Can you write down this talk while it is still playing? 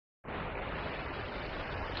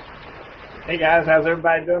Hey guys, how's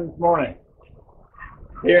everybody doing this morning?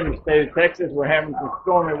 Here in the state of Texas, we're having some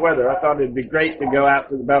stormy weather. I thought it'd be great to go out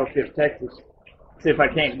to the Battleship Texas, see if I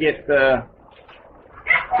can't get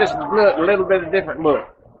just a little bit of different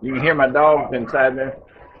look. You can hear my dogs inside there.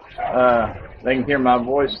 They can hear my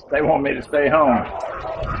voice. They want me to stay home.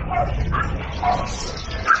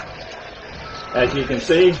 As you can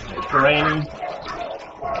see, it's raining.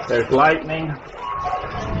 There's lightning.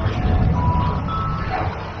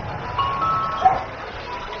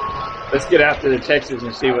 Let's get out to the Texas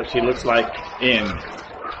and see what she looks like in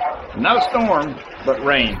not a storm, but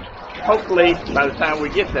rain. Hopefully, by the time we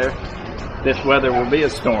get there, this weather will be a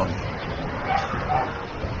storm.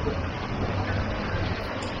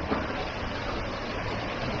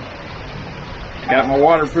 Got my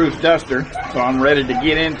waterproof duster, so I'm ready to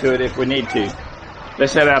get into it if we need to.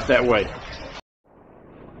 Let's head out that way.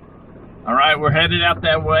 All right, we're headed out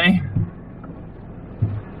that way.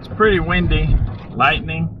 It's pretty windy,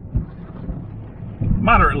 lightning,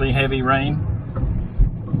 moderately heavy rain.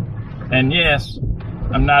 And yes,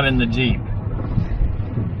 I'm not in the Jeep.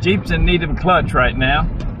 Jeep's in need of a clutch right now.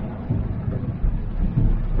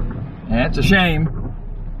 And it's a shame,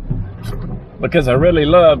 because I really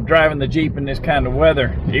love driving the Jeep in this kind of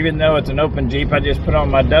weather. Even though it's an open Jeep, I just put on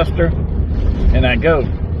my duster and I go.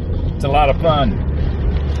 It's a lot of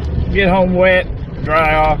fun. Get home wet,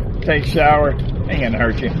 dry off, take a shower, ain't gonna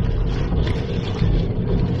hurt you.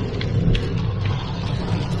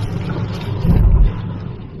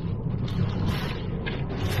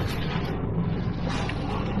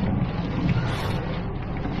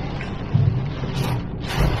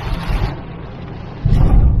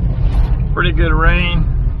 Pretty good rain.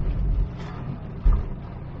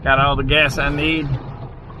 Got all the gas I need.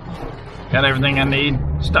 Got everything I need.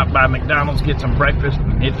 Stop by McDonald's, get some breakfast,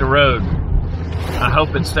 and hit the road. I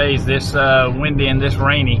hope it stays this windy and this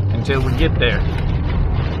rainy until we get there.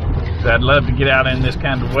 So I'd love to get out in this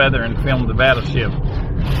kind of weather and film the battleship.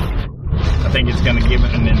 I think it's going to give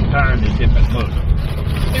it an entirely different look.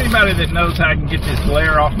 Anybody that knows how I can get this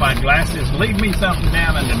glare off my glasses, leave me something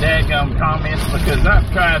down in the dadgum comments, because I've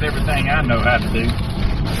tried everything I know how to do.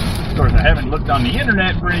 Of course, I haven't looked on the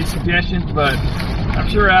internet for any suggestions, but I'm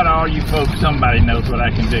sure out of all you folks, somebody knows what I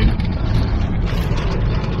can do.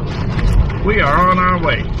 We are on our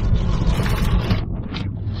way.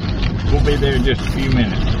 We'll be there in just a few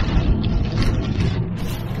minutes.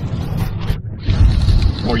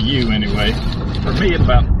 For you, anyway. For me, it's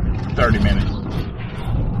about 30 minutes.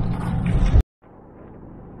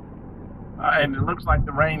 Alright, it looks like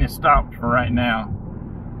the rain has stopped for right now.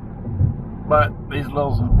 But these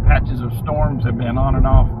little patches of storms have been on and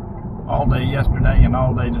off all day yesterday and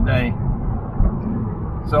all day today.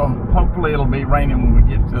 So hopefully it'll be raining when we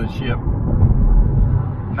get to the ship.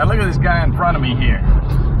 Now look at this guy in front of me here.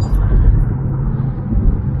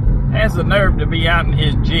 Has the nerve to be out in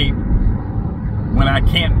his Jeep when I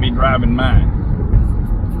can't be driving mine.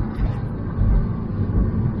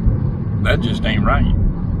 That just ain't right.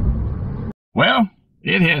 Well,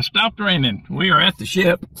 it has stopped raining. We are at the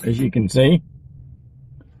ship, as you can see.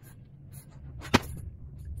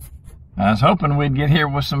 I was hoping we'd get here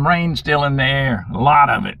with some rain still in the air. A lot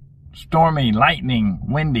of it. Stormy, lightning,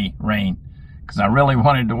 windy rain. Because I really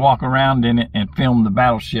wanted to walk around in it and film the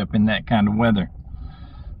battleship in that kind of weather.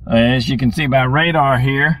 As you can see by radar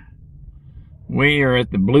here, we are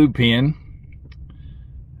at the blue pin.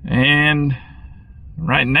 And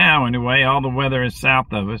right now, anyway, all the weather is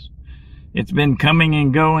south of us. It's been coming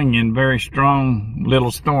and going in very strong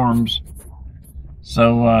little storms.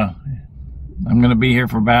 So I'm going to be here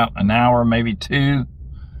for about an hour, maybe two,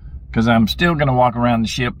 because I'm still going to walk around the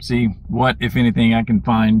ship, see what, if anything, I can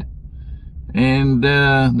find. And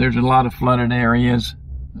there's a lot of flooded areas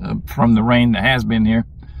from the rain that has been here.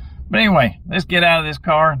 But anyway, let's get out of this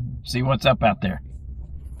car and see what's up out there.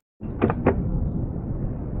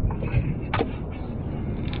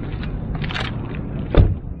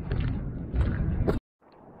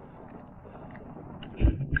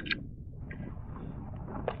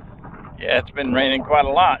 Yeah, it's been raining quite a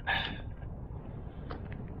lot.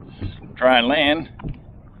 Dry land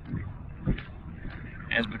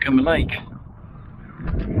has become a lake.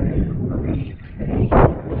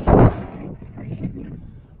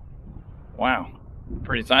 Wow,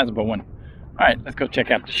 pretty sizable one. All right, let's go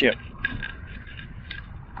check out the ship.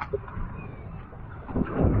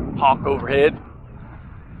 Hawk overhead.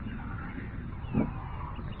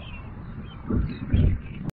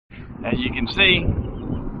 As you can see,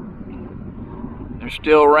 there's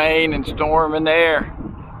still rain and storm in the air.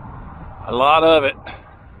 A lot of it.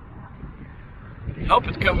 Hope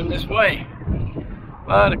it's coming this way.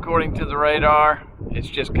 But according to the radar, it's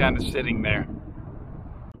just kind of sitting there.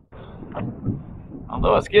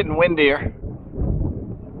 Although it's getting windier.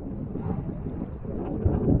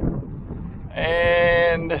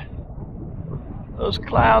 And those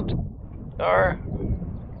clouds are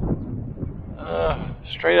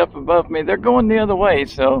straight up above me. They're going the other way,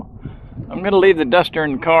 so I'm going to leave the duster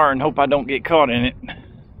in the car and hope I don't get caught in it.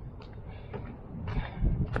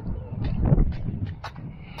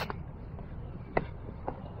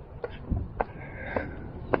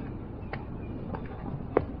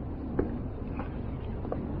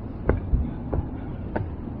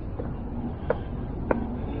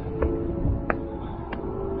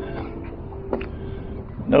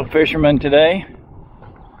 No fishermen today.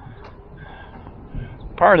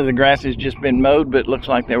 Part of the grass has just been mowed, but it looks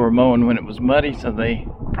like they were mowing when it was muddy, so they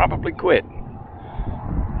probably quit.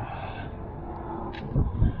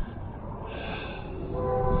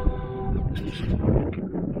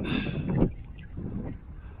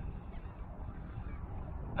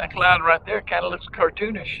 That cloud right there kind of looks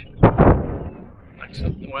cartoonish. Like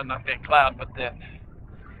something, well, not that cloud, but that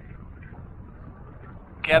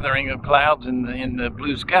gathering of clouds in the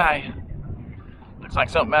blue sky. Looks like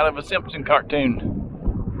something out of a Simpson cartoon.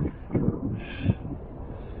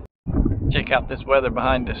 Check out this weather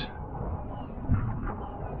behind us.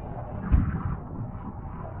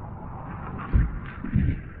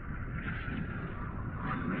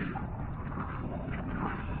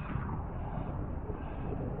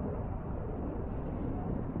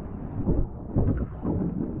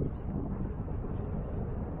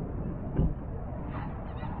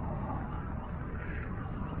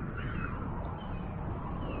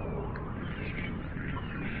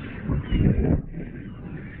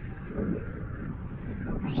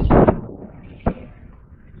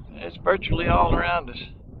 It's virtually all around us,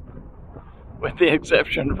 with the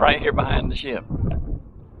exception of right here behind the ship.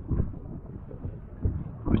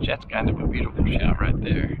 Which that's kind of a beautiful shot right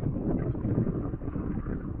there.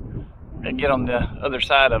 And get on the other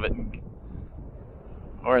side of it,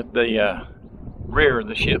 or at the rear of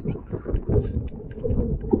the ship.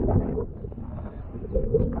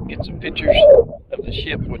 Get some pictures of the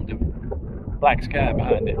ship with the black sky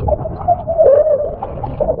behind it.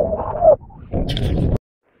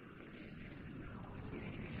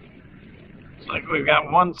 Looks like we've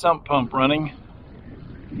got one sump pump running.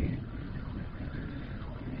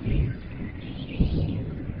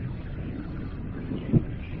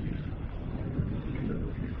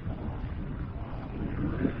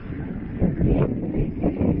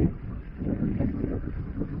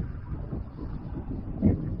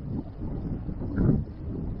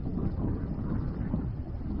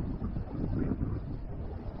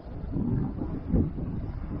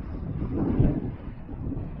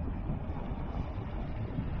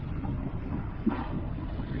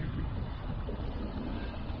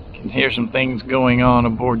 Can hear some things going on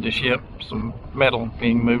aboard the ship, some metal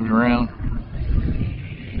being moved around.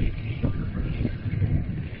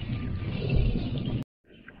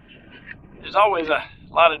 There's always a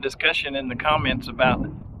lot of discussion in the comments about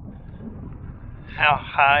how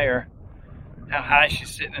high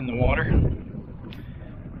she's sitting in the water.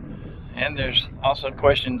 And there's also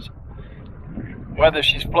questions whether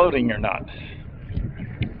she's floating or not.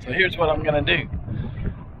 So here's what I'm gonna do.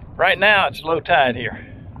 Right now it's low tide here.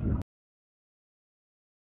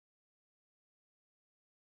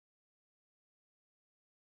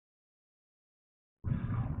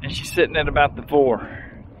 And she's sitting at about the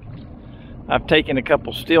 4. I've taken a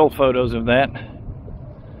couple still photos of that.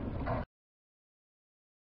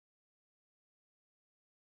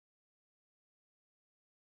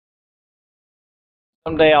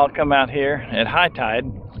 Someday I'll come out here at high tide,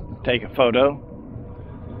 take a photo.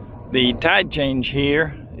 The tide change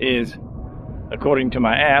here is, according to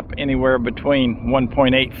my app, anywhere between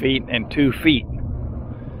 1.8 feet and 2 feet.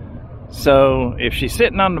 So if she's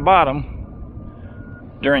sitting on the bottom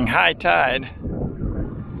during high tide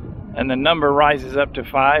and the number rises up to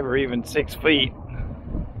 5 or even 6 feet,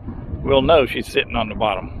 we'll know she's sitting on the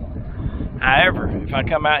bottom. However, if I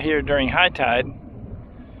come out here during high tide,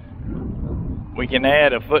 we can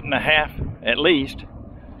add 1.5 feet at least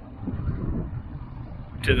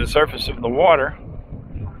to the surface of the water,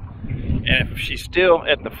 and if she's still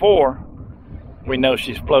at the 4, we know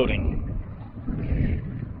she's floating.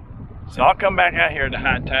 So I'll come back out here to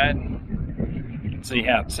high tide and see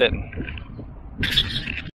how it's sitting.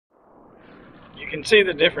 You can see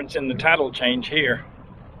the difference in the tidal change here.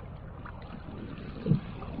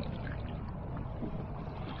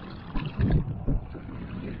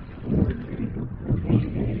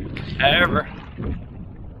 However,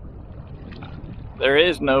 there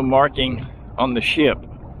is no marking on the ship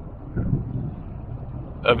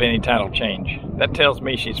of any tidal change. That tells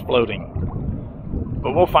me she's floating.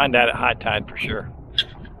 But we'll find out at high tide for sure.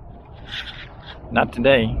 Not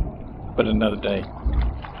today, but another day.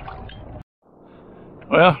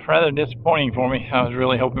 Well, rather disappointing for me. I was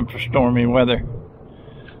really hoping for stormy weather.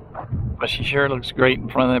 But she sure looks great in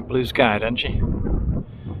front of that blue sky, doesn't she?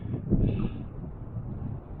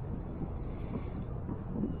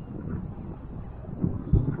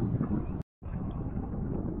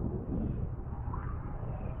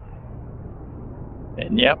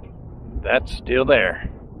 And yep, that's still there.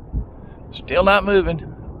 Still not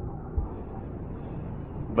moving,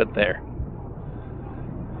 but there.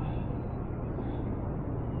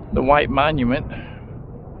 The white monument.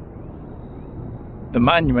 The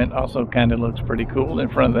monument also kind of looks pretty cool in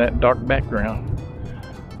front of that dark background.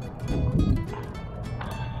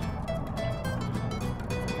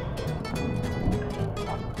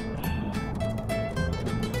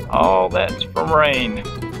 All that's from rain.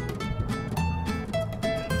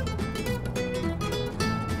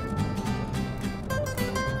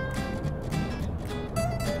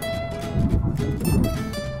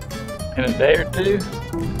 In a day or two,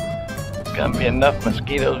 there's gonna be enough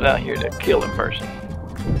mosquitoes out here to kill a person.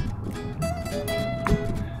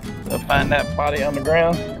 They'll find that body on the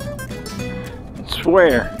ground and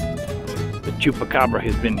swear the chupacabra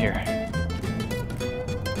has been here.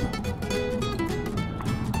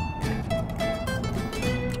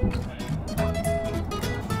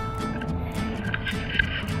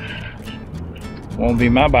 Won't be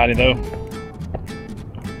my body though.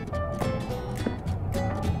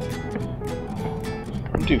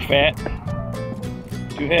 I'm too fat,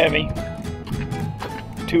 too heavy,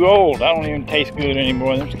 too old. I don't even taste good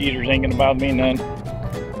anymore. Them skeeters ain't gonna bother me none.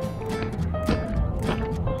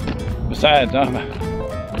 Besides, I'm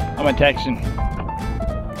a Texan.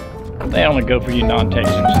 They only go for you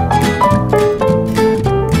non-Texans.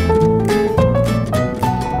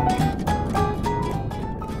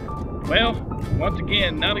 Well, once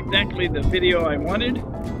again, not exactly the video I wanted,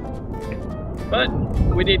 but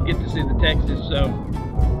we did get to see the Texas, so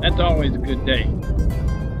that's always a good day.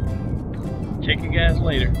 Check you guys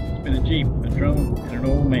later. It's been a Jeep, a drone, and an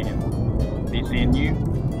old man. Be seeing you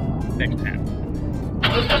next time.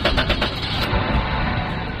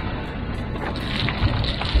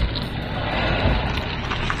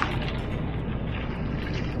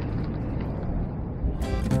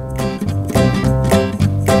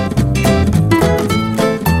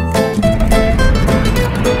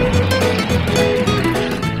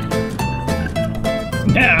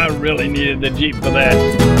 I really needed the Jeep for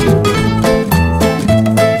that.